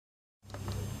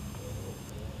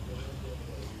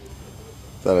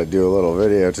Thought I'd do a little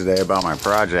video today about my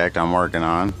project I'm working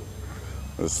on.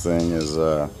 This thing is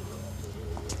the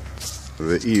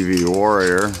EV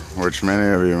Warrior, which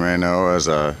many of you may know as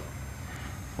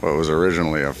what was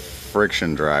originally a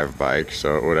friction drive bike.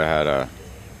 So it would have had a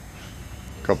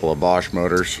couple of Bosch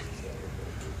motors,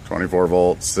 24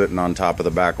 volts, sitting on top of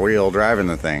the back wheel driving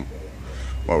the thing.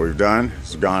 What we've done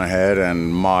is gone ahead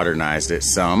and modernized it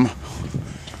some.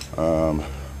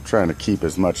 Trying to keep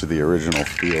as much of the original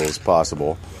feel as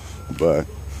possible, but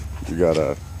you got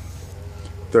a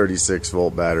 36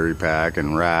 volt battery pack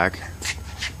and rack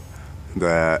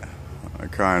that I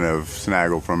kind of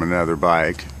snaggled from another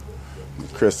bike.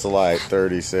 Crystalyte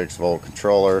 36 volt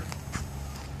controller,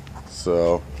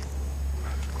 so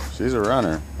she's a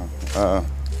runner.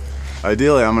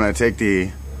 Ideally I'm going to take the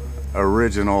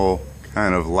original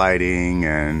kind of lighting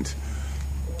and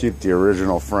keep the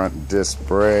original front disc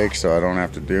brake so I don't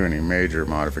have to do any major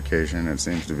modification. It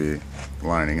seems to be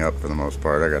lining up for the most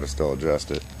part. I got to still adjust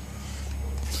it,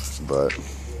 but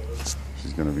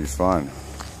she's gonna be fun.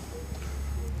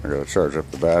 I gotta charge up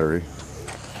the battery.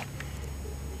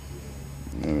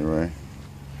 Anyway,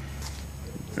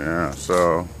 yeah,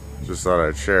 so just thought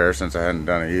I'd share, since I hadn't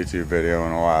done a YouTube video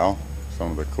in a while, some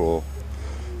of the cool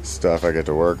stuff I get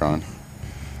to work on.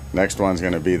 Next one's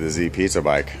gonna be the Z Pizza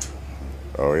bike.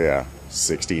 Oh yeah,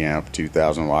 60 amp,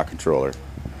 2000 watt controller.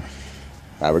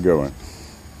 Have a good one.